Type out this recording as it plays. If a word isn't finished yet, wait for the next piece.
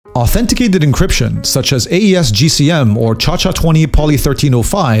Authenticated encryption, such as AES GCM or ChaCha20 Poly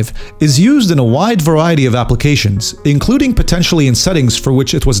 1305, is used in a wide variety of applications, including potentially in settings for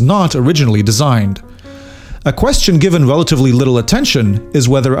which it was not originally designed. A question given relatively little attention is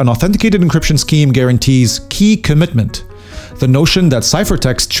whether an authenticated encryption scheme guarantees key commitment, the notion that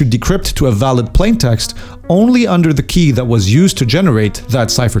ciphertext should decrypt to a valid plaintext only under the key that was used to generate that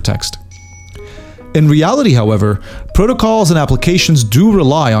ciphertext. In reality, however, protocols and applications do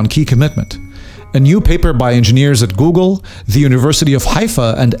rely on key commitment. A new paper by engineers at Google, the University of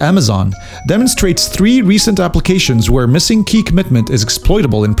Haifa, and Amazon demonstrates 3 recent applications where missing key commitment is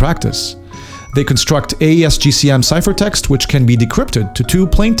exploitable in practice. They construct AES GCM ciphertext which can be decrypted to 2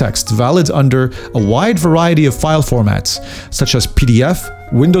 plaintexts valid under a wide variety of file formats, such as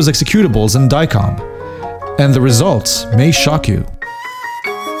PDF, Windows executables, and DICOM. And the results may shock you.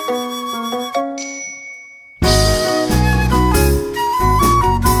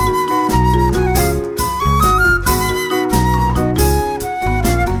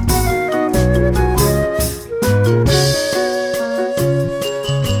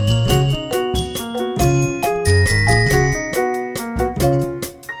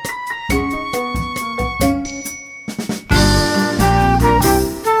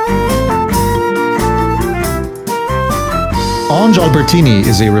 Ange Albertini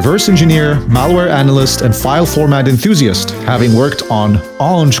is a reverse engineer, malware analyst, and file format enthusiast, having worked on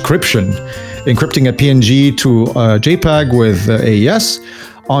Angecryption, encrypting a PNG to a JPEG with AES,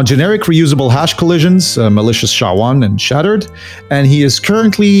 on generic reusable hash collisions, malicious SHA-1 and Shattered, and he is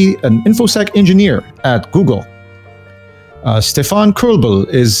currently an InfoSec engineer at Google. Stefan Kurbel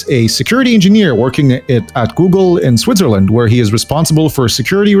is a security engineer working at Google in Switzerland, where he is responsible for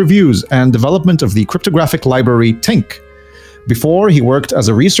security reviews and development of the cryptographic library Tink. Before, he worked as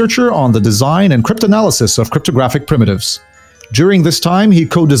a researcher on the design and cryptanalysis of cryptographic primitives. During this time, he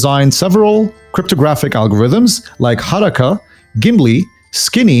co-designed several cryptographic algorithms like Haraka, Gimli,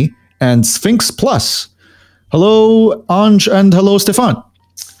 Skinny, and Sphinx Plus. Hello, Ange, and hello, Stefan.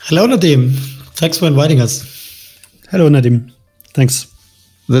 Hello, Nadim. Thanks for inviting us. Hello, Nadim. Thanks.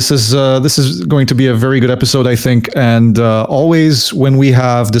 This is going to be a very good episode, I think. And always when we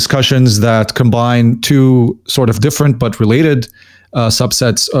have discussions that combine 2 sort of different but related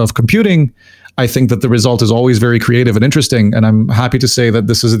subsets of computing, I think that the result is always very creative and interesting. And I'm happy to say that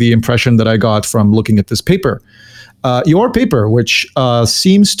this is the impression that I got from looking at this paper. Your paper, which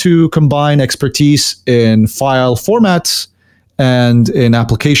seems to combine expertise in file formats and in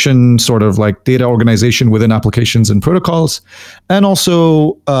application, sort of like data organization within applications and protocols, and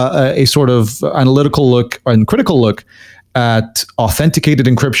also a sort of analytical look and critical look at authenticated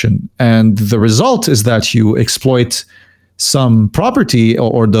encryption. And the result is that you exploit some property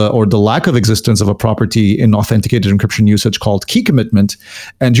or the lack of existence of a property in authenticated encryption usage called key commitment,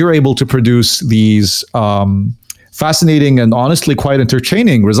 and you're able to produce these fascinating and honestly quite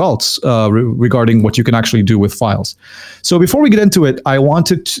entertaining results regarding what you can actually do with files. So before we get into it, I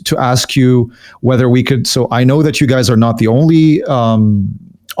wanted to ask you whether we could, so I know that you guys are not the only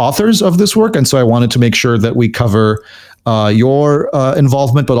authors of this work, and so I wanted to make sure that we cover your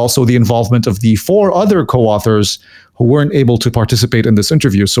involvement, but also the involvement of the 4 other co-authors who weren't able to participate in this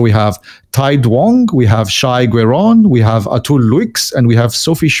interview. So we have Tai Duong, we have Shai Gueron, we have Atul Luix, and we have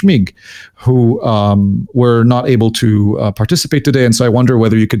Sophie Schmig, who were not able to participate today. And so I wonder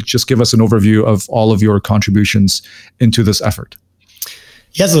whether you could just give us an overview of all of your contributions into this effort.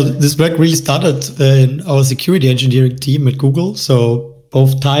 Yeah, so this work really started in our security engineering team at Google. So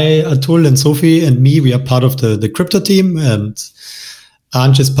both Tai, Atul, and Sophie and me, we are part of the crypto team, and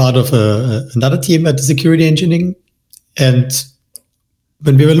Ange is part of another team at the security engineering. And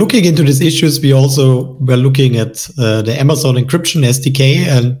when we were looking into these issues, we also were looking at the Amazon encryption SDK,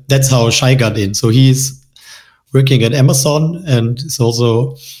 and that's how Shai got in. So he's working at Amazon and is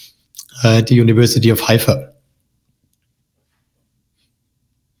also at the University of Haifa.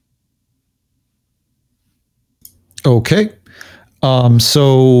 Okay.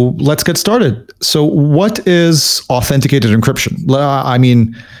 So let's get started. So what is authenticated encryption? I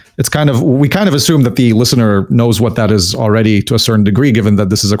mean, we kind of assume that the listener knows what that is already to a certain degree, given that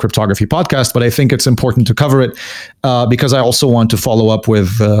this is a cryptography podcast, but I think it's important to cover it because I also want to follow up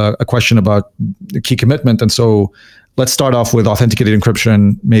with a question about key commitment. And so let's start off with authenticated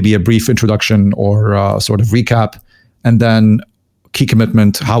encryption, maybe a brief introduction or sort of recap, and then key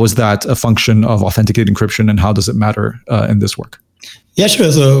commitment. How is that a function of authenticated encryption, and how does it matter in this work? Yeah,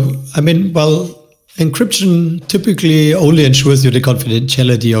 sure. So, I mean, encryption typically only ensures you the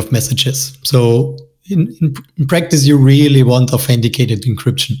confidentiality of messages. So in practice, you really want authenticated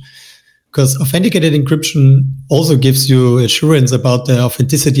encryption. because authenticated encryption also gives you assurance about the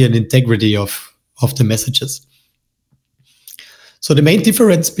authenticity and integrity of the messages. So the main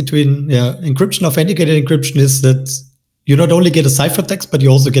difference between encryption, authenticated encryption is that you not only get a ciphertext, but you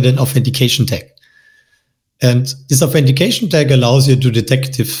also get an authentication tag. And this authentication tag allows you to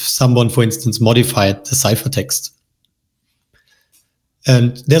detect if someone, for instance, modified the ciphertext.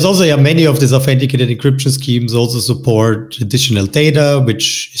 And there's also many of these authenticated encryption schemes also support additional data,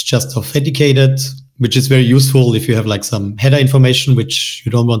 which is just authenticated, which is very useful if you have like some header information which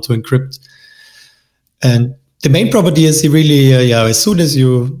you don't want to encrypt. And the main property is really, as soon as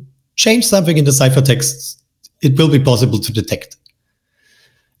you change something in the ciphertext, it will be possible to detect.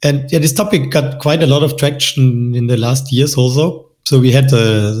 And this topic got quite a lot of traction in the last years also. So we had,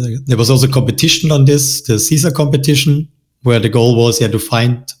 there was also competition on this, the CISA competition, where the goal was to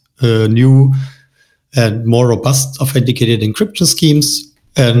find new and more robust authenticated encryption schemes.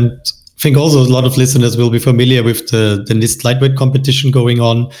 And I think also a lot of listeners will be familiar with the NIST lightweight competition going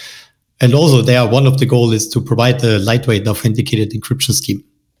on. And also there, one of the goals is to provide a lightweight authenticated encryption scheme.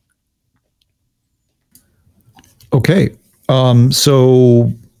 Okay.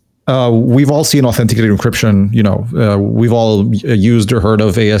 So we've all seen authenticated encryption. We've all used or heard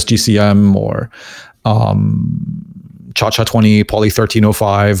of ASGCM or ChaCha20, Poly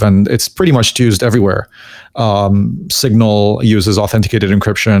 1305, and it's pretty much used everywhere. Signal uses authenticated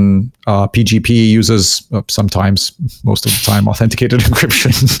encryption. PGP uses sometimes, most of the time, authenticated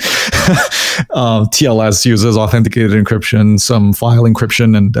encryption. TLS uses authenticated encryption. Some file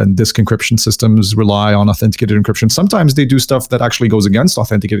encryption and disk encryption systems rely on authenticated encryption. Sometimes they do stuff that actually goes against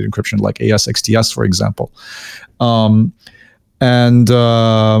authenticated encryption, like ASXTS, for example. And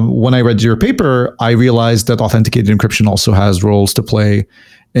when I read your paper, I realized that authenticated encryption also has roles to play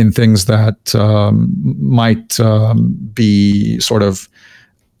in things that might be sort of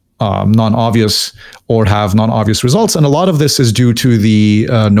non-obvious or have non-obvious results. And a lot of this is due to the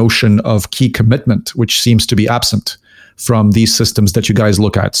notion of key commitment, which seems to be absent from these systems that you guys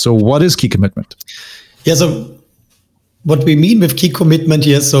look at. So what is key commitment? Yeah, so what we mean with key commitment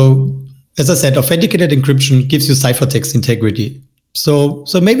here, so as I said, authenticated encryption gives you ciphertext integrity. So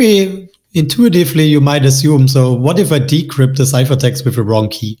maybe intuitively you might assume, so what if I decrypt the ciphertext with a wrong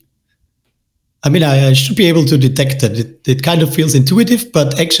key? I mean, I should be able to detect it. It kind of feels intuitive,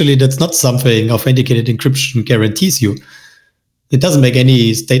 but actually that's not something authenticated encryption guarantees you. It doesn't make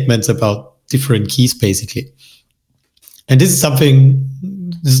any statements about different keys, basically. And this is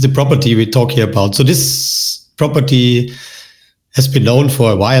the property we talk here about. So this property has been known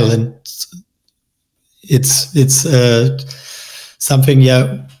for a while, and it's something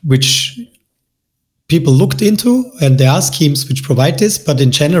which people looked into, and there are schemes which provide this, but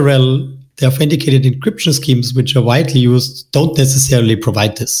in general, the authenticated encryption schemes which are widely used don't necessarily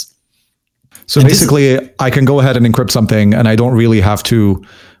provide this. So and basically, I can go ahead and encrypt something, and I don't really have to,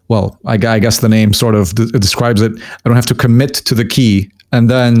 well, I guess the name sort of describes it. I don't have to commit to the key. And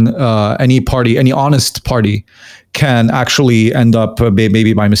then any honest party can actually end up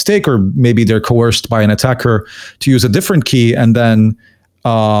maybe by mistake, or maybe they're coerced by an attacker to use a different key. And then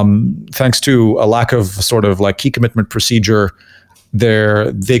thanks to a lack of sort of like key commitment procedure,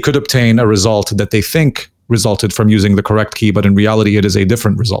 they could obtain a result that they think resulted from using the correct key, but in reality, it is a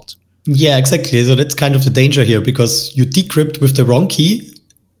different result. Yeah, exactly. So that's kind of the danger here, because you decrypt with the wrong key,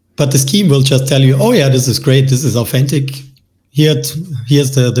 but the scheme will just tell you, oh yeah, this is great, this is authentic. Here's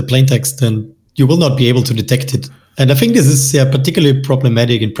the plaintext, and you will not be able to detect it. And I think this is particularly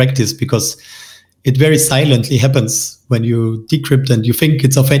problematic in practice, because it very silently happens when you decrypt and you think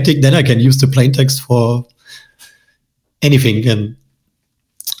it's authentic. Then I can use the plaintext for anything, and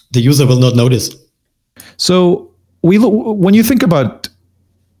the user will not notice. So when you think about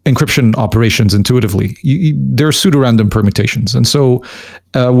encryption operations intuitively, there are pseudorandom permutations. And so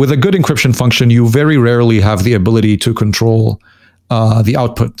with a good encryption function, you very rarely have the ability to control the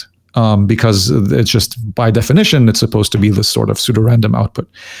output because it's just, by definition, it's supposed to be this sort of pseudorandom output.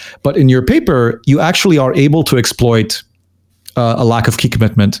 But in your paper, you actually are able to exploit a lack of key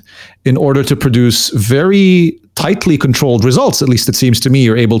commitment in order to produce very tightly controlled results. At least it seems to me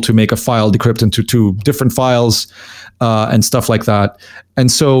you're able to make a file decrypt into two different files and stuff like that. And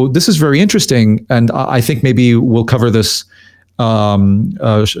so this is very interesting. And I think maybe we'll cover this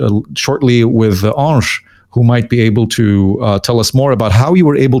shortly with Ange, who might be able to tell us more about how you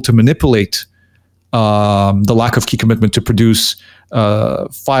were able to manipulate the lack of key commitment to produce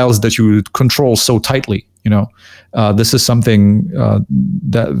files that you control so tightly. This is something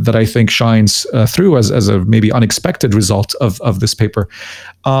that I think shines through as a maybe unexpected result of this paper.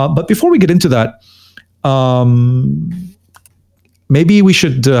 But before we get into that, maybe we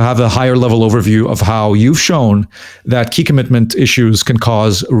should have a higher level overview of how you've shown that key commitment issues can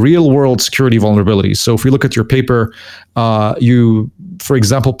cause real world security vulnerabilities. So if we look at your paper, you, for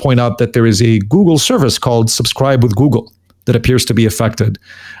example, point out that there is a Google service called Subscribe with Google that appears to be affected.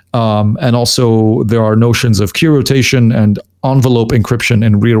 And also there are notions of key rotation and envelope encryption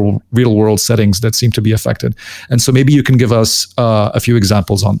in real world settings that seem to be affected. And so maybe you can give us a few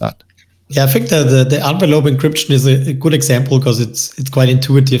examples on that. Yeah, I think the envelope encryption is a good example because it's quite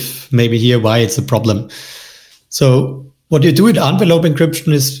intuitive maybe here why it's a problem. So what you do with envelope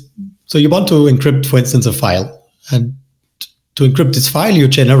encryption is, so you want to encrypt, for instance, a file. And to encrypt this file, you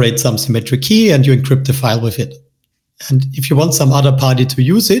generate some symmetric key and you encrypt the file with it. And if you want some other party to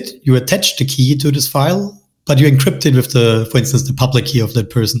use it, you attach the key to this file, but you encrypt it with for instance, the public key of that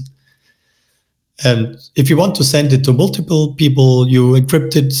person. And if you want to send it to multiple people, you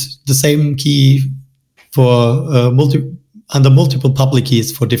encrypt it the same key for under multiple public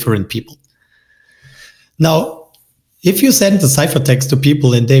keys for different people. Now, if you send the ciphertext to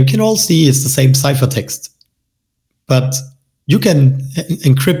people and they can all see it's the same ciphertext, but you can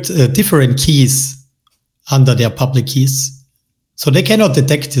encrypt different keys under their public keys. So they cannot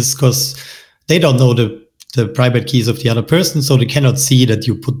detect this because they don't know the private keys of the other person, so they cannot see that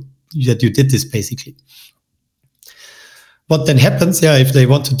you did this basically. What then happens, if they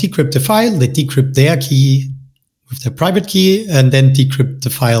want to decrypt the file, they decrypt their key with their private key and then decrypt the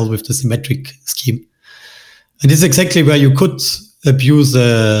file with the symmetric scheme. And this is exactly where you could abuse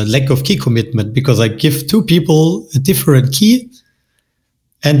a lack of key commitment, because I give two people a different key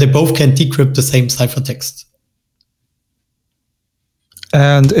and they both can decrypt the same ciphertext.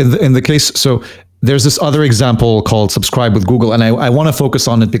 And in the case, so there's this other example called Subscribe with Google, and I want to focus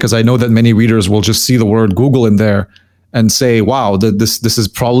on it because I know that many readers will just see the word Google in there and say, wow, this is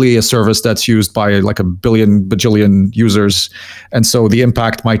probably a service that's used by like a bajillion users. And so the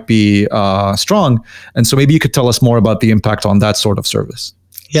impact might be strong. And so maybe you could tell us more about the impact on that sort of service.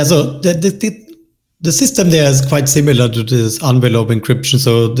 Yeah, so the system there is quite similar to this envelope encryption.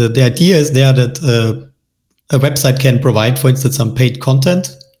 So the idea is there that a website can provide, for instance, some paid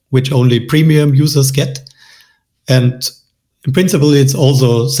content, which only premium users get. And in principle, it's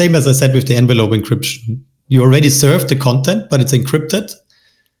also same as I said with the envelope encryption. You already serve the content, but it's encrypted.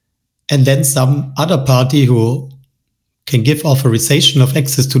 And then some other party who can give authorization of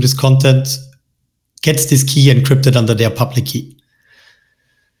access to this content gets this key encrypted under their public key.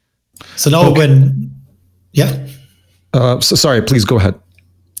 So now sorry, please go ahead.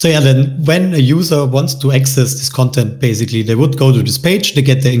 So then when a user wants to access this content, basically, they would go to this page, they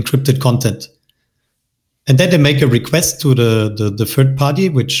get the encrypted content. And then they make a request to the third party,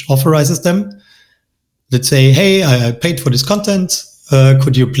 which authorizes them. Let's say, hey, I paid for this content.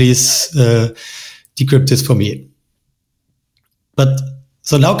 Could you please decrypt this for me? But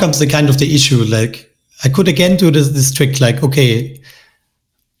so now comes the kind of the issue. Like I could again do this trick, like, okay,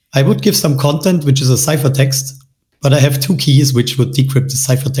 I would give some content, which is a ciphertext, but I have two keys which would decrypt the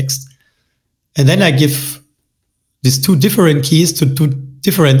ciphertext. And then I give these two different keys to two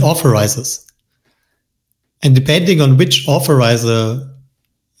different authorizers. And depending on which authorizer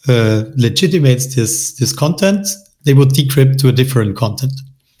legitimates this content, they would decrypt to a different content.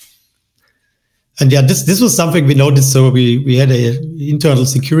 And yeah, this was something we noticed. So we had an internal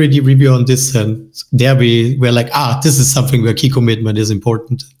security review on this, and there we were like, this is something where key commitment is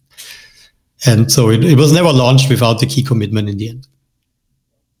important. And so it was never launched without the key commitment in the end.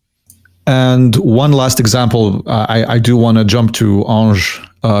 And one last example, I do want to jump to Ange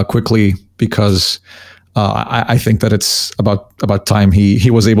quickly, because I think that it's about time he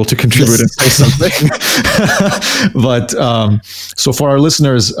was able to contribute and say something. But so for our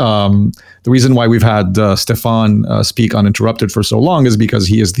listeners, the reason why we've had Stefan speak uninterrupted for so long is because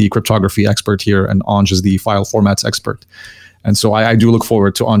he is the cryptography expert here and Ange is the file formats expert. And so I do look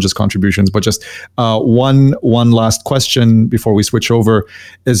forward to Ange's contributions. But just one last question before we switch over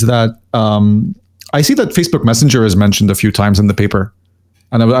is that I see that Facebook Messenger is mentioned a few times in the paper.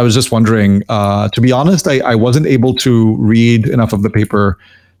 And I was just wondering, to be honest, I wasn't able to read enough of the paper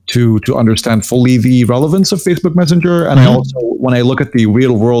to understand fully the relevance of Facebook Messenger. And I also, when I look at the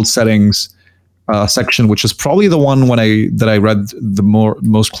real world settings section, which is probably the one that I read the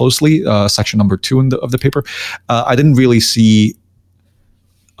most closely, section number 2 of the paper, I didn't really see.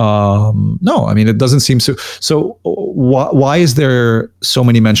 No, I mean, it doesn't seem so. So why is there so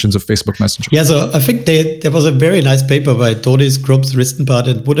many mentions of Facebook Messenger? Yeah, so I think there was a very nice paper by Doris, Grubbs, Ristenbart,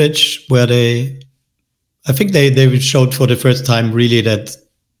 and Budech, where they showed for the first time really that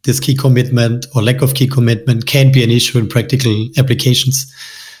this key commitment or lack of key commitment can be an issue in practical applications.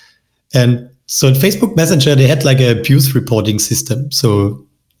 And So in Facebook Messenger, they had like a abuse reporting system. So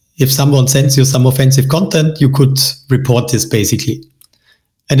if someone sends you some offensive content, you could report this basically.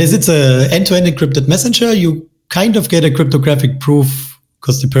 And as it's a end-to-end encrypted messenger, you kind of get a cryptographic proof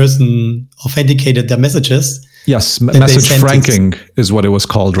because the person authenticated their messages. Yes, message franking is what it was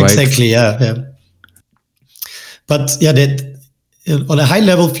called, right? Exactly, yeah. But yeah, that on a high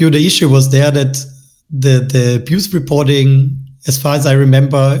level view, the issue was there that the abuse reporting, as far as I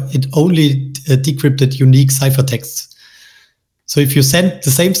remember, it only decrypted unique ciphertexts. So if you send the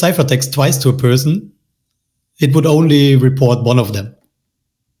same ciphertext twice to a person, it would only report one of them.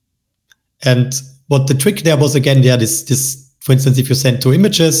 And what the trick there was, again, this, for instance, if you send two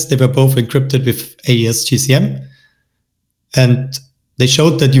images, they were both encrypted with AES GCM. And they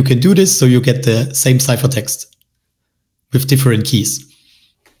showed that you can do this, so you get the same ciphertext with different keys.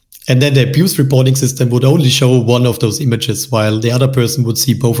 And then the abuse reporting system would only show one of those images, while the other person would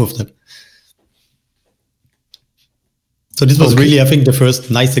see both of them. So this was really, I think, the first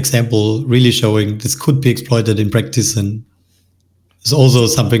nice example really showing this could be exploited in practice. And it's also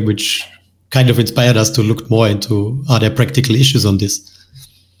something which kind of inspired us to look more into, are there practical issues on this?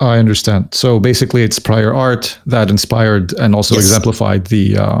 I understand. So basically it's prior art that inspired and also exemplified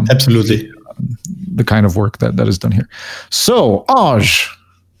the absolutely the kind of work that is done here. So Aj.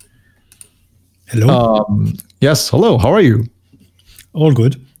 Hello. Yes, hello. How are you? All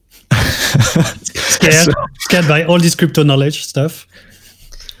good. Scared by all this crypto knowledge stuff.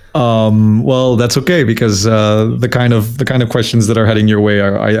 Well, that's okay because the kind of questions that are heading your way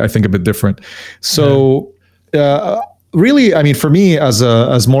are, I think, a bit different. So, really, I mean, for me,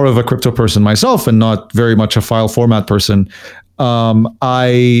 as more of a crypto person myself and not very much a file format person,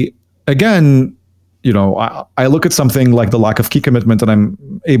 I look at something like the lack of key commitment, and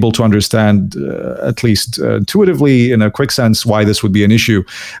I'm able to understand, at least intuitively, in a quick sense, why this would be an issue.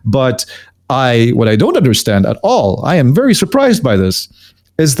 But what I don't understand at all, I am very surprised by this,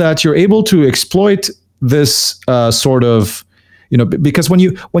 is that you're able to exploit this sort of, because when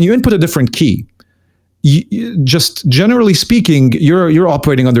you input a different key, just generally speaking, you're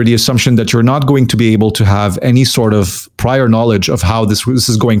operating under the assumption that you're not going to be able to have any sort of prior knowledge of how this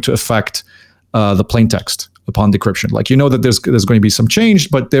is going to affect the plain text upon decryption. Like, that there's going to be some change,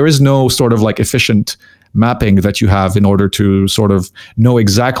 but there is no sort of like efficient mapping that you have in order to sort of know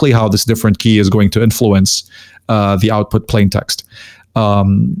exactly how this different key is going to influence the output plain text.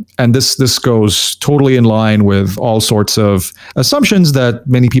 And this goes totally in line with all sorts of assumptions that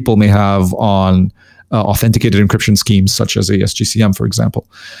many people may have on authenticated encryption schemes, such as AES-GCM, for example.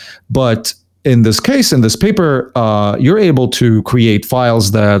 But in this case, in this paper, you're able to create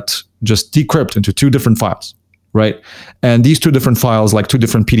files that just decrypt into two different files, right? And these two different files, like two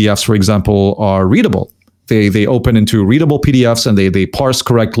different PDFs, for example, are readable. They open into readable PDFs and they parse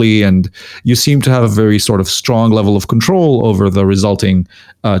correctly, and you seem to have a very sort of strong level of control over the resulting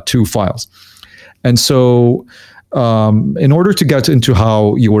two files. And so in order to get into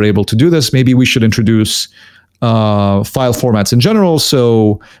how you were able to do this, maybe we should introduce file formats in general.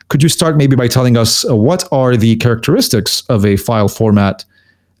 So could you start maybe by telling us what are the characteristics of a file format?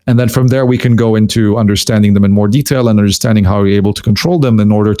 And then from there, we can go into understanding them in more detail and understanding how you're able to control them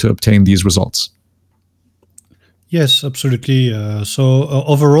in order to obtain these results. Yes, absolutely. So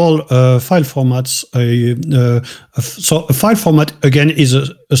overall, file formats. So a file format, again, is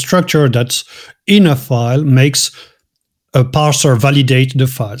a structure that's in a file makes a parser validate the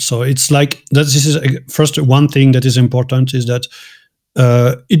file. So it's like that. This is first one thing that is important is that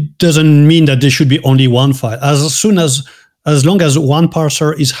it doesn't mean that there should be only one file. As long as one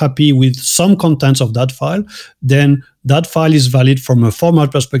parser is happy with some contents of that file, then that file is valid from a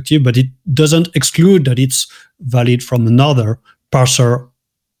format perspective, but it doesn't exclude that it's valid from another parser,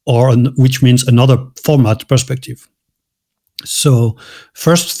 which means another format perspective. So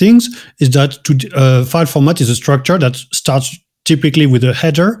first things is that file format is a structure that starts typically with a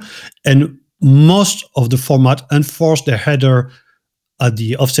header, and most of the format enforce the header at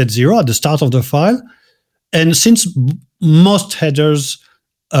the offset 0 at the start of the file. And since most headers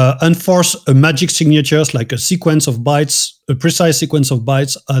enforce a magic signatures, like a sequence of bytes, a precise sequence of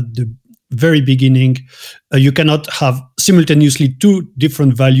bytes at the very beginning, you cannot have simultaneously two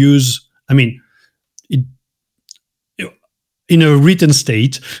different values. I mean, in a written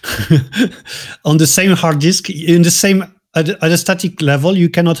state, on the same hard disk, at a static level, you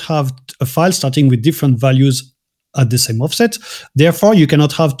cannot have a file starting with different values at the same offset. Therefore, you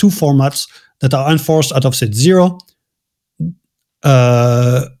cannot have two formats that are enforced at offset 0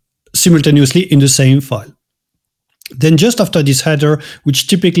 simultaneously in the same file. Then just after this header, which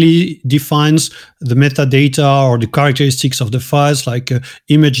typically defines the metadata or the characteristics of the files, like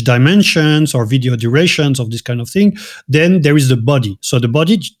image dimensions or video durations of this kind of thing, then there is the body. So the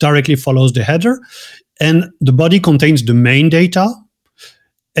body directly follows the header, and the body contains the main data.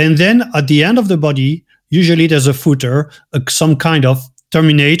 And then at the end of the body, usually there's a footer, some kind of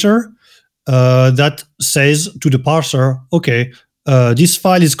terminator that says to the parser, okay, this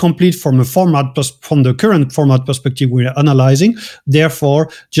file is complete from the current format perspective we're analyzing. Therefore,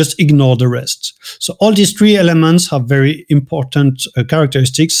 just ignore the rest. So all these three elements have very important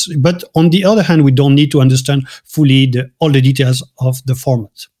characteristics. But on the other hand, we don't need to understand fully all the details of the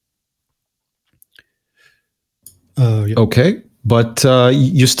format. Yeah. Okay. But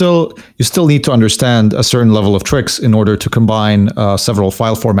you still need to understand a certain level of tricks in order to combine several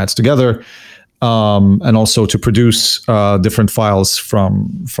file formats together, and also to produce different files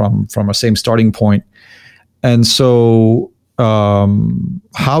from a same starting point. And so,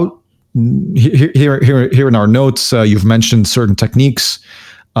 how here in our notes, you've mentioned certain techniques,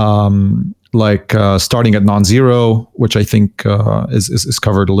 like starting at non-zero, which I think is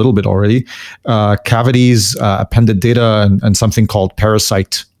covered a little bit already, cavities, appended data, and something called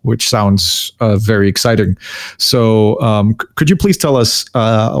parasite, which sounds very exciting. So could you please tell us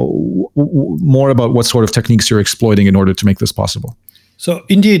more about what sort of techniques you're exploiting in order to make this possible? So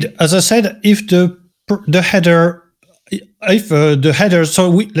indeed, as I said, if the header,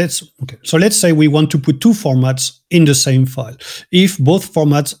 let's say we want to put two formats in the same file. If both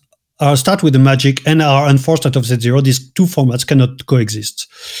formats start with the magic and are enforced at offset 0, these two formats cannot coexist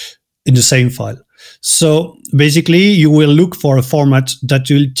in the same file. So basically, you will look for a format that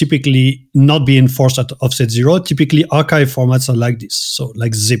will typically not be enforced at offset 0. Typically, archive formats are like this, so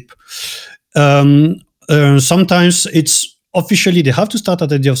like zip. Sometimes it's officially they have to start at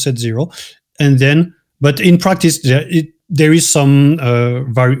the offset 0, and then, but in practice, there is some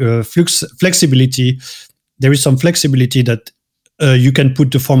flexibility. There is some flexibility that you can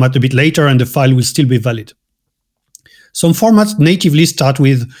put the format a bit later and the file will still be valid. Some formats natively start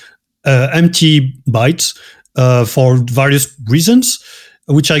with empty bytes for various reasons,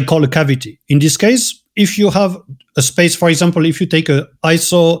 which I call a cavity. In this case, if you have a space, for example, if you take an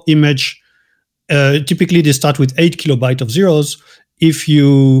ISO image, typically they start with 8 kilobytes of zeros. If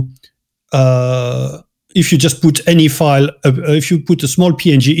you just put any file, if you put a small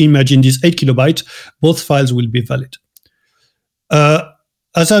PNG image in this 8 kilobyte, both files will be valid.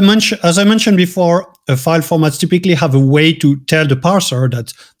 As I mentioned before, file formats typically have a way to tell the parser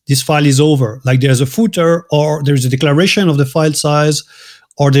that this file is over. Like there's a footer, or there's a declaration of the file size,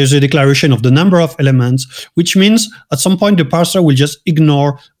 or there's a declaration of the number of elements, which means at some point the parser will just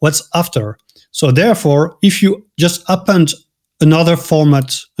ignore what's after. So therefore, if you just append another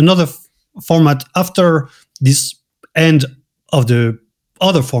format after this end of the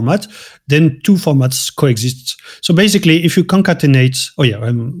other format, then two formats coexist. So basically, if you concatenate,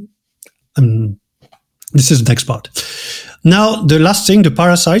 this is the next part. Now, the last thing, the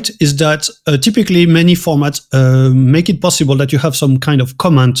parasite, is that typically many formats make it possible that you have some kind of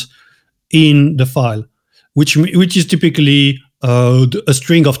comment in the file, which is typically a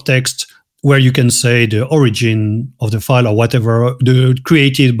string of text where you can say the origin of the file or whatever,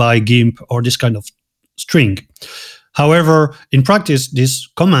 created by GIMP or this kind of string. However, in practice, these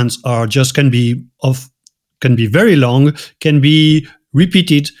commands can be very long, can be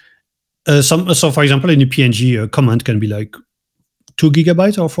repeated. So, for example, in a PNG, a command can be like 2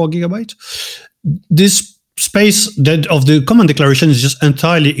 gigabytes or 4 gigabytes. This space of the command declaration is just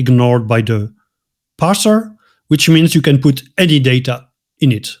entirely ignored by the parser, which means you can put any data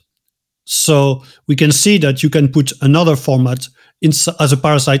in it. So we can see that you can put another format as a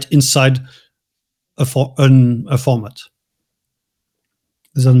parasite inside a format.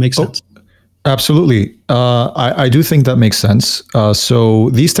 Does that make sense? Oh, absolutely. I do think that makes sense. So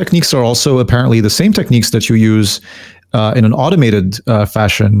these techniques are also apparently the same techniques that you use in an automated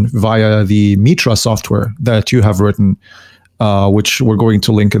fashion via the Mitra software that you have written, which we're going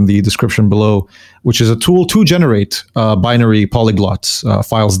to link in the description below, which is a tool to generate binary polyglots,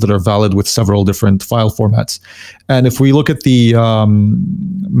 files that are valid with several different file formats. And if we look at the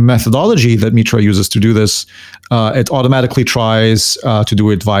methodology that Mitra uses to do this, it automatically tries to do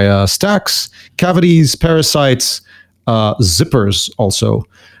it via stacks, cavities, parasites, zippers also.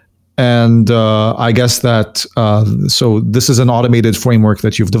 And I guess that, so this is an automated framework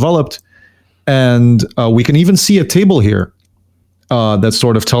that you've developed. And we can even see a table here that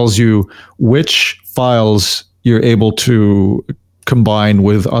sort of tells you which files you're able to combine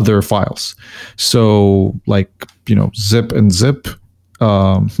with other files. So like, zip and zip.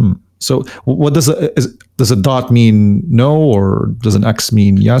 So what does does a dot mean no, or does an X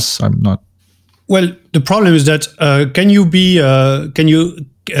mean yes? I'm not. Well, the problem is that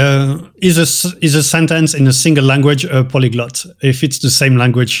is a sentence in a single language a polyglot if it's the same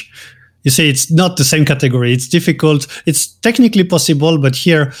language? You say it's not the same category. It's difficult. It's technically possible, but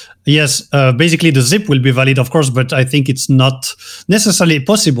here, yes, basically the zip will be valid, of course, but I think it's not necessarily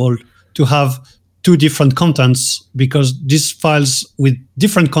possible to have two different contents, because these files with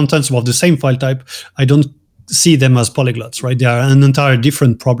different contents of the same file type, I don't see them as polyglots, right? They are an entire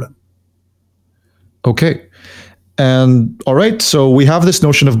different problem. Okay. And all right, so we have this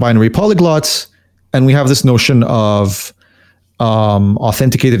notion of binary polyglots, and we have this notion of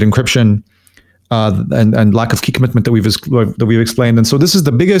authenticated encryption and lack of key commitment that we've explained. And so this is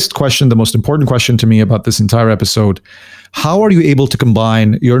the biggest question, the most important question to me about this entire episode. How are you able to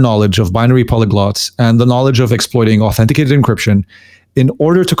combine your knowledge of binary polyglots and the knowledge of exploiting authenticated encryption in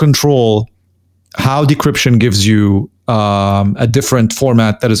order to control how decryption gives you a different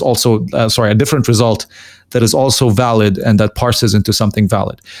format that is also, a different result that is also valid and that parses into something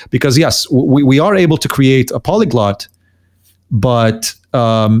valid? Because yes, we are able to create a polyglot, but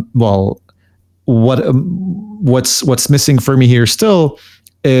what's missing for me here still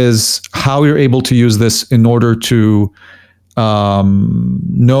is how you're able to use this in order to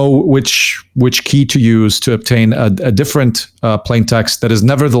know which key to use to obtain a different plain text that is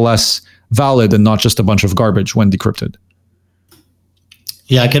nevertheless valid and not just a bunch of garbage when decrypted.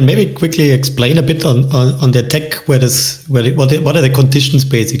 Yeah, I can maybe quickly explain a bit on the tech what are the conditions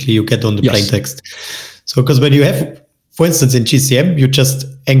basically you get on the plain text. So because when you have, for instance, in GCM, you just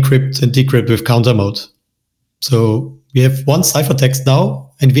encrypt and decrypt with counter mode. So we have one ciphertext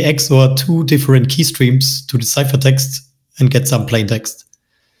now, and we XOR two different key streams to the ciphertext and get some plain text.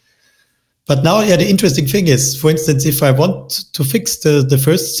 But now, the interesting thing is, for instance, if I want to fix the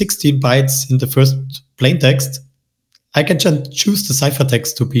first 16 bytes in the first plain text, I can just choose the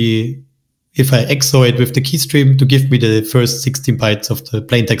ciphertext to be, if I XOR it with the key stream, to give me the first 16 bytes of the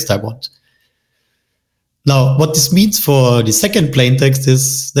plain text I want. Now, what this means for the second plain text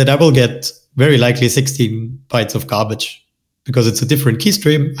is that I will get very likely 16 bytes of garbage because it's a different key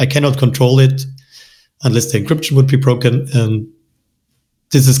stream. I cannot control it unless the encryption would be broken. And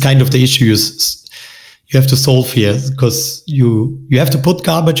this is kind of the issue you have to solve here, because you have to put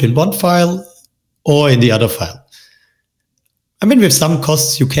garbage in one file or in the other file. I mean, with some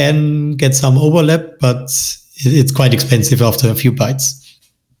costs, you can get some overlap, but it's quite expensive after a few bytes.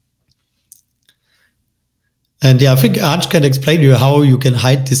 And I think Arch can explain to you how you can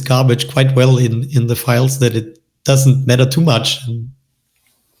hide this garbage quite well in the files, that it doesn't matter too much.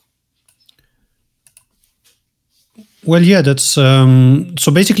 Well, yeah, that's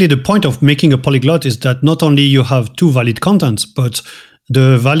so basically the point of making a polyglot is that not only you have two valid contents, but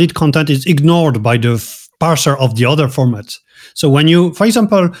the valid content is ignored by the parser of the other format. So when you, for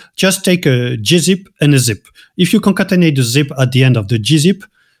example, just take a gzip and a zip, if you concatenate the zip at the end of the gzip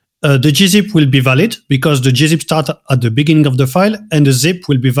will be valid because the gzip starts at the beginning of the file, and the zip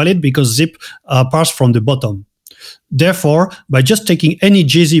will be valid because zip are parsed from the bottom. Therefore, by just taking any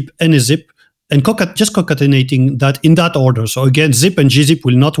gzip and a zip and just concatenating that in that order. So again, zip and gzip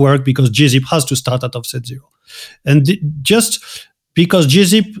will not work because gzip has to start at offset 0. And just because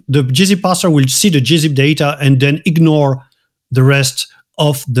the gzip parser will see the gzip data and then ignore the rest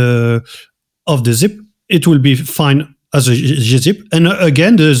of the zip, it will be fine as a gzip. And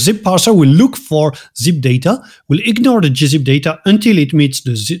again, the zip parser will look for zip data, will ignore the gzip data until it meets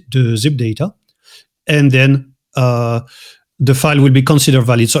the zip data, and then the file will be considered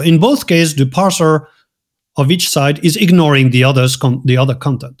valid. So in both cases, the parser of each side is ignoring the other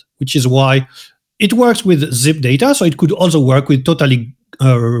content, which is why it works with zip data. So it could also work with totally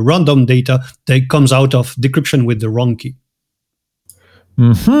random data that comes out of decryption with the wrong key.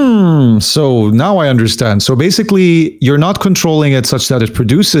 So now I understand. So basically, you're not controlling it such that it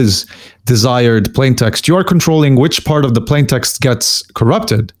produces desired plaintext. You are controlling which part of the plaintext gets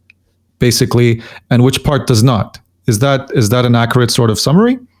corrupted, basically, and which part does not. Is that an accurate sort of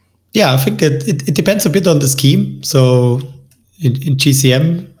summary? Yeah, I think it depends a bit on the scheme. So in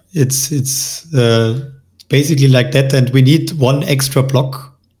GCM, it's basically like that, and we need one extra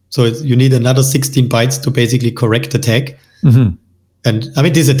block. So you need another 16 bytes to basically correct the tag. Mm-hmm. And I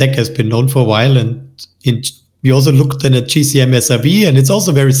mean, this attack has been known for a while, and we also looked at GCM SRV, and it's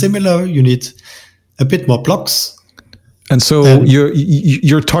also very similar. You need a bit more blocks. And so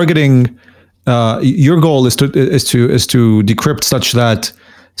you're targeting. Your goal is to decrypt such that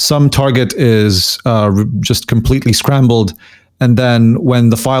some target is just completely scrambled, and then when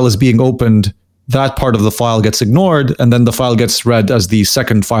the file is being opened, that part of the file gets ignored, and then the file gets read as the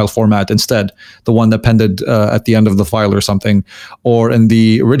second file format instead, the one appended at the end of the file or something. Or in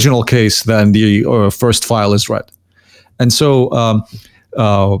the original case, then the first file is read. And so,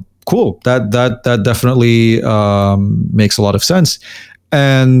 cool. That definitely makes a lot of sense.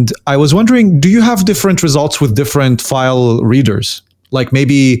 And I was wondering, do you have different results with different file readers? Like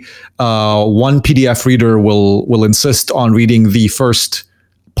maybe one PDF reader will insist on reading the first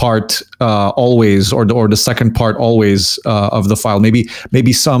part always, or the second part always of the file. Maybe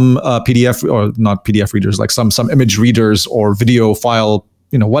some PDF, or not PDF readers, like some image readers or video file,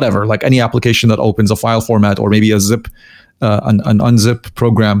 whatever, like any application that opens a file format, or maybe a zip, an unzip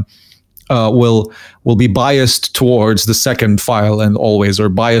program. Will be biased towards the second file and always, or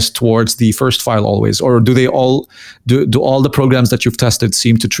biased towards the first file always, or do all the programs that you've tested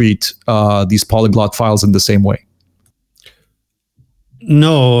seem to treat these polyglot files in the same way?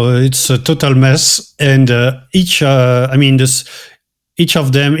 No, it's a total mess, and each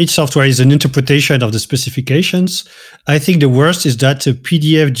software is an interpretation of the specifications. I think the worst is that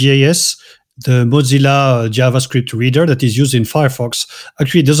PDF.js, the Mozilla JavaScript reader that is used in Firefox,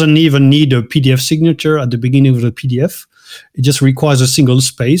 actually doesn't even need a PDF signature at the beginning of the PDF. It just requires a single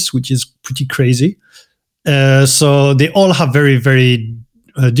space, which is pretty crazy. So they all have very, very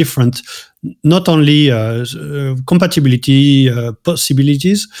different, not only compatibility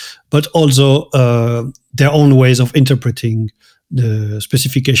possibilities, but also their own ways of interpreting the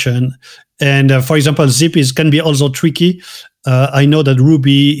specification. And for example, zip can be also tricky. I know that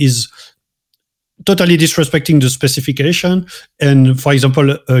Ruby is totally disrespecting the specification. And for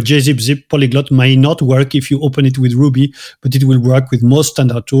example, JZip zip polyglot may not work if you open it with Ruby, but it will work with most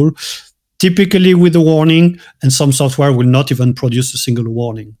standard tools, typically with a warning, and some software will not even produce a single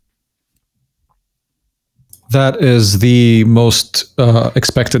warning. That is the most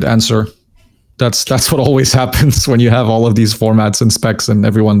expected answer. That's what always happens when you have all of these formats and specs and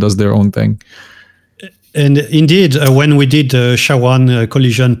everyone does their own thing. And indeed, when we did the SHA-1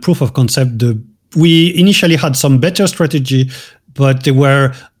 collision proof of concept, we initially had some better strategy, but they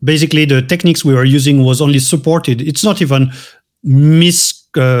were basically the techniques we were using was only supported. It's not even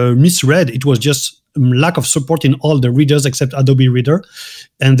misread. It was just lack of support in all the readers except Adobe Reader.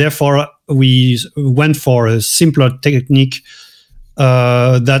 And therefore, we went for a simpler technique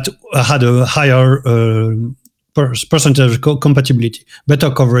that had a higher percentage of compatibility, better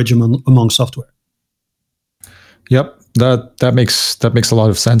coverage among software. Yep, that makes a lot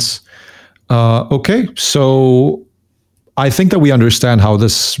of sense. Okay, so I think that we understand how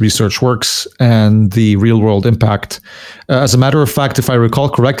this research works and the real-world impact. As a matter of fact, if I recall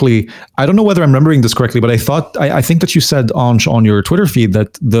correctly, I don't know whether I'm remembering this correctly, but I think that you said on your Twitter feed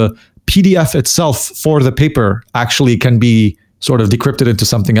that the PDF itself for the paper actually can be sort of decrypted into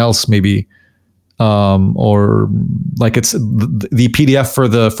something else, maybe, or like it's the PDF for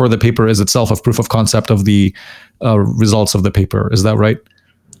the paper is itself a proof of concept of the results of the paper. Is that right?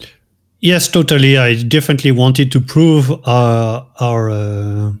 Yes, totally. I definitely wanted to prove our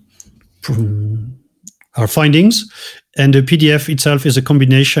findings, and the PDF itself is a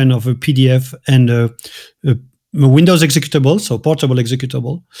combination of a PDF and a Windows executable, so portable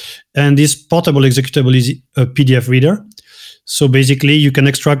executable. And this portable executable is a PDF reader. So basically, you can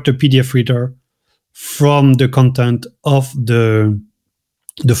extract a PDF reader from the content of the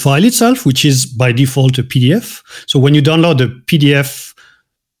file itself, which is by default a PDF. So when you download the PDF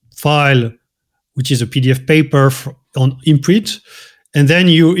file, which is a PDF paper on imprint, and then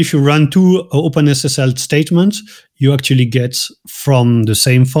if you run two OpenSSL statements, you actually get from the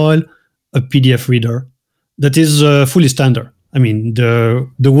same file a PDF reader that is fully standard. I mean, the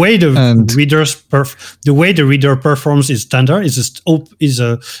way the reader performs is standard. Is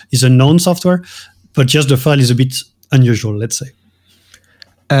a known software, but just the file is a bit unusual, let's say.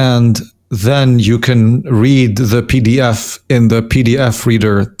 And then you can read the PDF in the PDF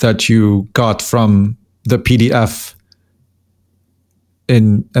reader that you got from the PDF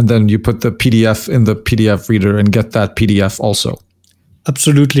and then you put the PDF in the PDF reader and get that PDF also.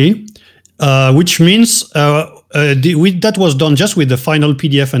 Absolutely. Which means that was done just with the final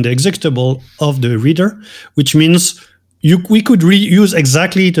PDF and the executable of the reader, which means we could use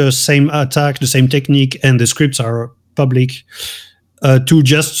exactly the same attack, the same technique, and the scripts are public to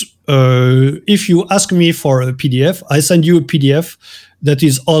just, if you ask me for a PDF, I send you a PDF that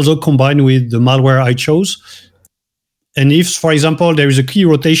is also combined with the malware I chose. And if, for example, there is a key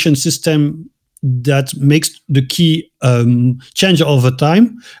rotation system that makes the key change over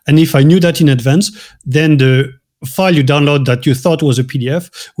time, and if I knew that in advance, then the file you download that you thought was a PDF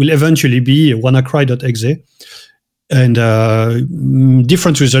will eventually be WannaCry.exe, and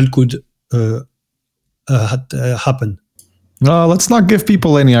different result could happen. Let's not give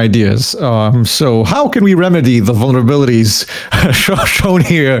people any ideas. So how can we remedy the vulnerabilities shown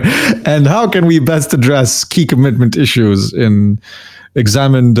here? And how can we best address key commitment issues in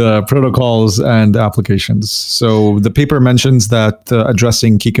examined protocols and applications? So the paper mentions that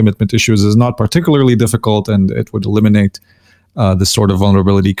addressing key commitment issues is not particularly difficult and it would eliminate this sort of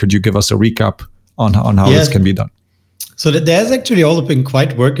vulnerability. Could you give us a recap on how this can be done? So there's actually also been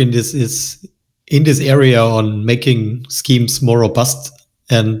quite work in this area on making schemes more robust.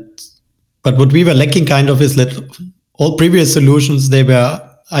 But what we were lacking kind of is that all previous solutions, they were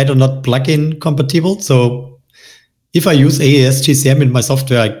either not plugin compatible. So if I use AES GCM in my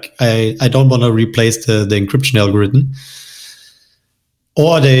software, I don't want to replace the encryption algorithm.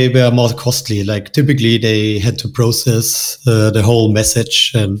 Or they were more costly. Like typically they had to process the whole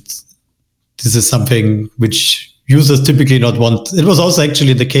message. And this is something which users typically not want. It was also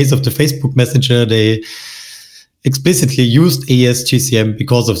actually the case of the Facebook Messenger. They explicitly used AES GCM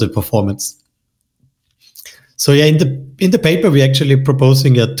because of the performance. So yeah, in the paper, we're actually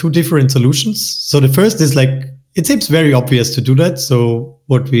proposing two different solutions. So the first is it seems very obvious to do that. So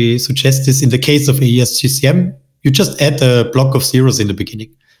what we suggest is in the case of AES GCM, you just add a block of zeros in the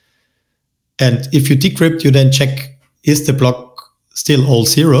beginning. And if you decrypt, you then check, is the block still all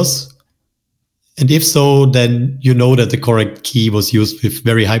zeros? And if so, then you know that the correct key was used with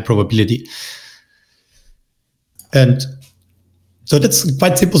very high probability. And so that's a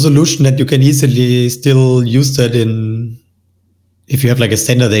quite simple solution that you can easily still use that if you have a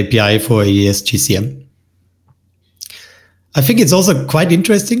standard API for AES GCM. I think it's also quite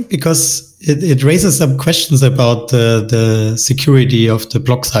interesting because it raises some questions about the security of the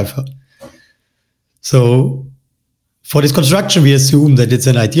block cipher. So for this construction, we assume that it's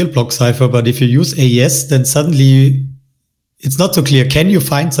an ideal block cipher, but if you use AES, then suddenly it's not so clear. Can you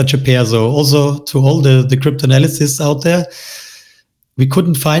find such a pair? So also to all the cryptanalysts out there, we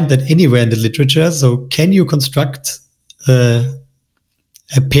couldn't find that anywhere in the literature. So can you construct a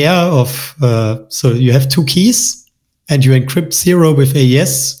pair of, so you have two keys and you encrypt 0 with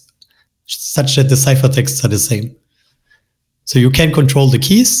AES such that the ciphertexts are the same. So you can control the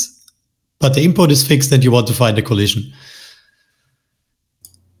keys, but the input is fixed and you want to find a collision.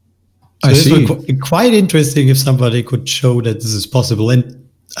 So I see. This would be quite interesting if somebody could show that this is possible. And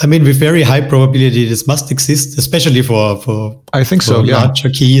I mean, with very high probability, this must exist, especially for I think so. Yeah, larger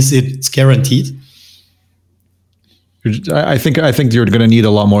keys, it's guaranteed. I think you're going to need a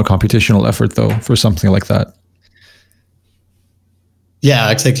lot more computational effort though for something like that.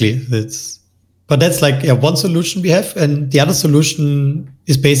 Yeah, exactly. But that's one solution we have. And the other solution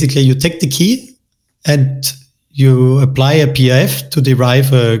is basically you take the key and you apply a PIF to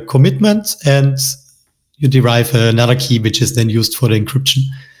derive a commitment and you derive another key, which is then used for the encryption.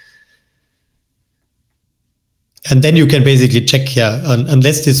 And then you can basically check,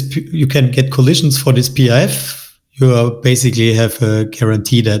 unless you can get collisions for this PIF, you basically have a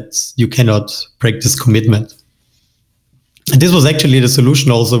guarantee that you cannot break this commitment. And this was actually the solution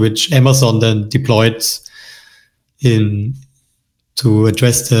also which Amazon then deployed to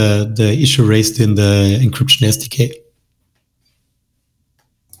address the issue raised in the encryption SDK.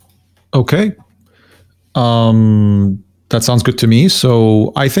 Okay. That sounds good to me.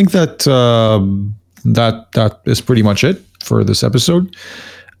 So I think that that is pretty much it for this episode.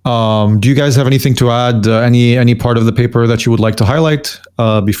 Do you guys have anything to add? Any part of the paper that you would like to highlight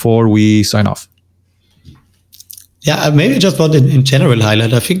before we sign off? Yeah, maybe just want in general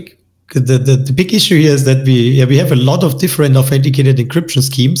highlight. I think the big issue here is that we have a lot of different authenticated encryption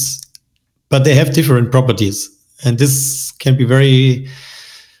schemes, but they have different properties. And this can be very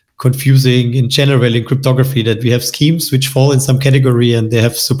confusing in general in cryptography, that we have schemes which fall in some category and they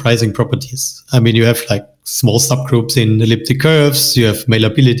have surprising properties. I mean, you have small subgroups in elliptic curves, you have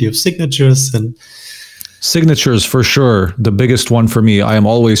malleability of signatures and signatures for sure. The biggest one for me. I am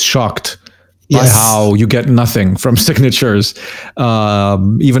always shocked by how you get nothing from signatures.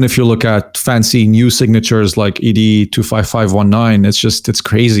 Even if you look at fancy new signatures like ED25519, it's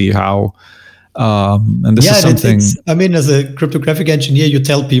crazy how, and this is something. I mean, as a cryptographic engineer, you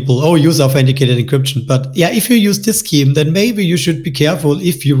tell people, use authenticated encryption. But if you use this scheme, then maybe you should be careful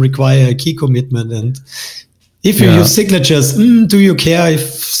if you require a key commitment. And if you use signatures, do you care if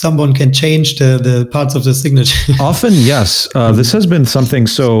someone can change the parts of the signature? Often, yes. This has been something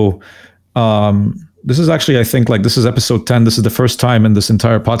so... this is actually, I think, this is episode 10. This is the first time in this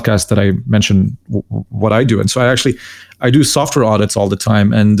entire podcast that I mention what I do. And so I do software audits all the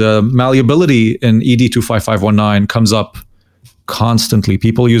time, and malleability in ED25519 comes up constantly.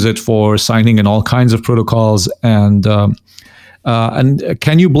 People use it for signing in all kinds of protocols, and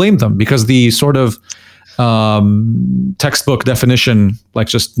can you blame them? Because the sort of textbook definition, like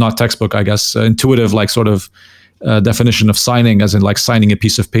just not textbook, I guess, intuitive, like sort of definition of signing, as in like signing a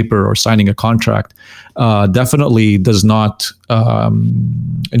piece of paper or signing a contract, definitely does not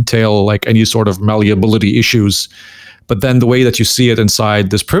entail like any sort of malleability issues. But then the way that you see it inside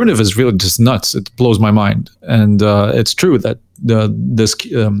this primitive is really just nuts. It blows my mind. And it's true that this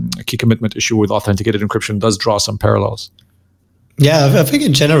key commitment issue with authenticated encryption does draw some parallels. Yeah, I think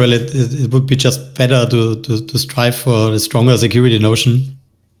in general it would be just better to strive for a stronger security notion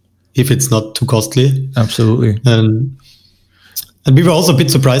if it's not too costly. Absolutely. And we were also a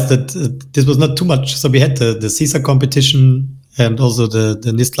bit surprised that this was not too much. So we had the CISA competition and also the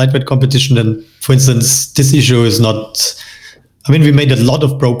NIST Lightweight competition. And for instance, this issue is not, I mean, we made a lot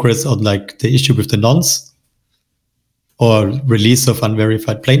of progress on like the issue with the nonce or release of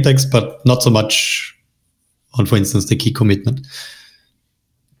unverified plaintext, but not so much on, for instance, the key commitment.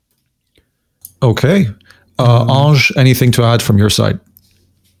 Okay. Ange, anything to add from your side?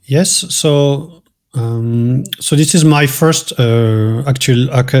 Yes. So this is my first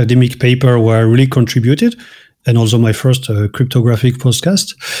actual academic paper where I really contributed, and also my first cryptographic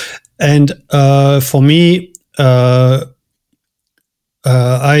podcast. And for me, I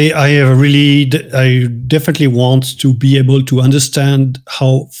definitely want to be able to understand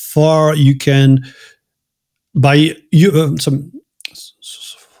how far you can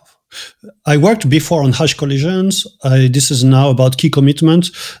I worked before on hash collisions. This is now about key commitment.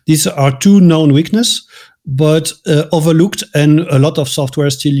 These are two known weaknesses, but overlooked, and a lot of software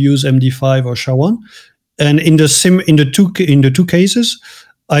still use MD5 or SHA-1. And in the two cases,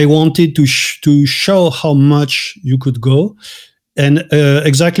 I wanted to show how much you could go. And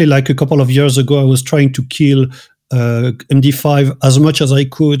exactly like a couple of years ago, I was trying to kill MD5 as much as I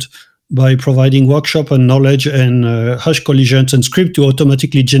could by providing workshop and knowledge and hash collisions and script to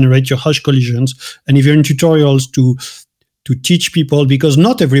automatically generate your hash collisions, and even tutorials to teach people, because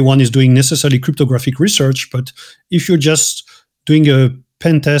not everyone is doing necessarily cryptographic research. But if you're just doing a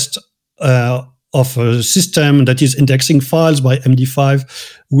pen test of a system that is indexing files by MD5,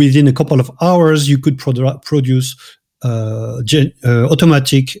 within a couple of hours, you could produce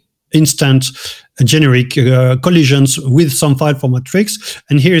automatic instant generic collisions with some file format tricks.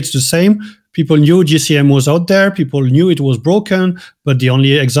 And here it's the same. People knew GCM was out there. People knew it was broken. But the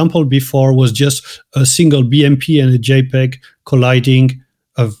only example before was just a single BMP and a JPEG colliding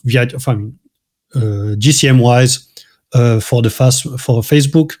via GCM-wise for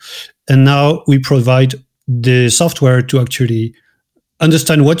Facebook. And now we provide the software to actually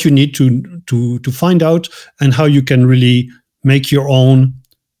understand what you need to find out and how you can really make your own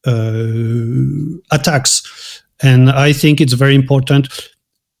attacks. And I think it's very important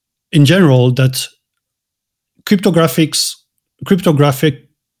in general that cryptographers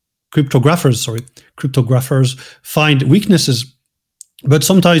find weaknesses, but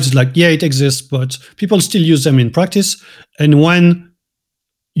sometimes it's like, yeah, it exists, but people still use them in practice. And when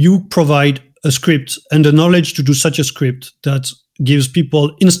you provide a script and the knowledge to do such a script that gives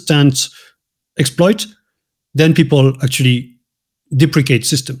people instant exploit, then people actually deprecate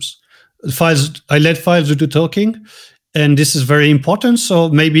systems. I let files do the talking, and this is very important. So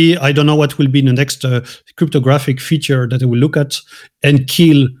maybe, I don't know what will be the next cryptographic feature that I will look at and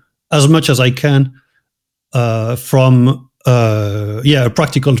kill as much as I can from a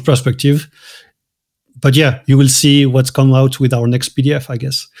practical perspective. But yeah, you will see what's come out with our next PDF, I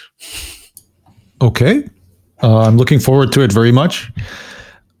guess. Okay. I'm looking forward to it very much.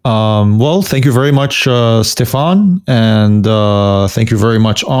 Well, thank you very much, Stéphane, and thank you very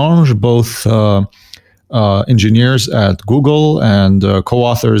much, Ange, both engineers at Google and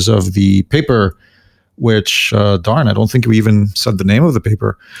co-authors of the paper, which, I don't think we even said the name of the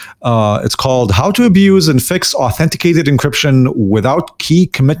paper. It's called How to Abuse and Fix Authenticated Encryption Without Key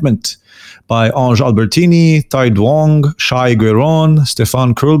Commitment by Ange Albertini, Tai Duong, Shai Gueron,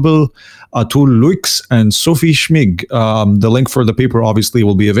 Stéphane Kurbel, Atul Luix, and Sophie Schmig. The link for the paper obviously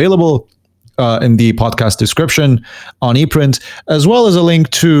will be available in the podcast description on ePrint, as well as a link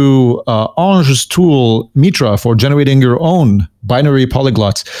to Ange's tool, Mitra, for generating your own binary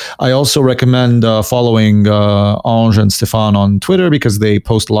polyglots. I also recommend following Ange and Stéphane on Twitter because they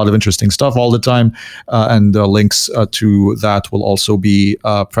post a lot of interesting stuff all the time, and links to that will also be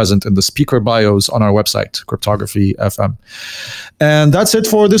present in the speaker bios on our website, Cryptography FM. And that's it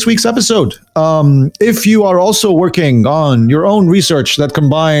for this week's episode. If you are also working on your own research that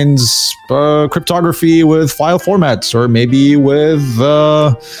combines cryptography with file formats, or maybe with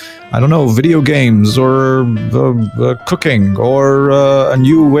I don't know, video games or cooking or a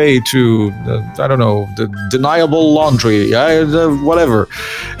new way to, I don't know, the deniable laundry, whatever.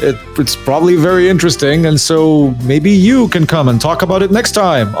 It's probably very interesting. And so maybe you can come and talk about it next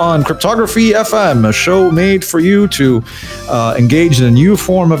time on Cryptography FM, a show made for you to engage in a new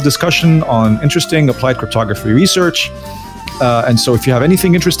form of discussion on interesting applied cryptography research. And so if you have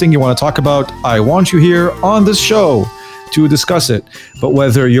anything interesting you want to talk about, I want you here on this show to discuss it. But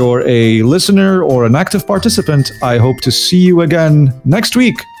whether you're a listener or an active participant, I hope to see you again next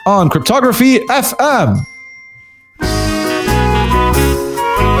week on Cryptography FM.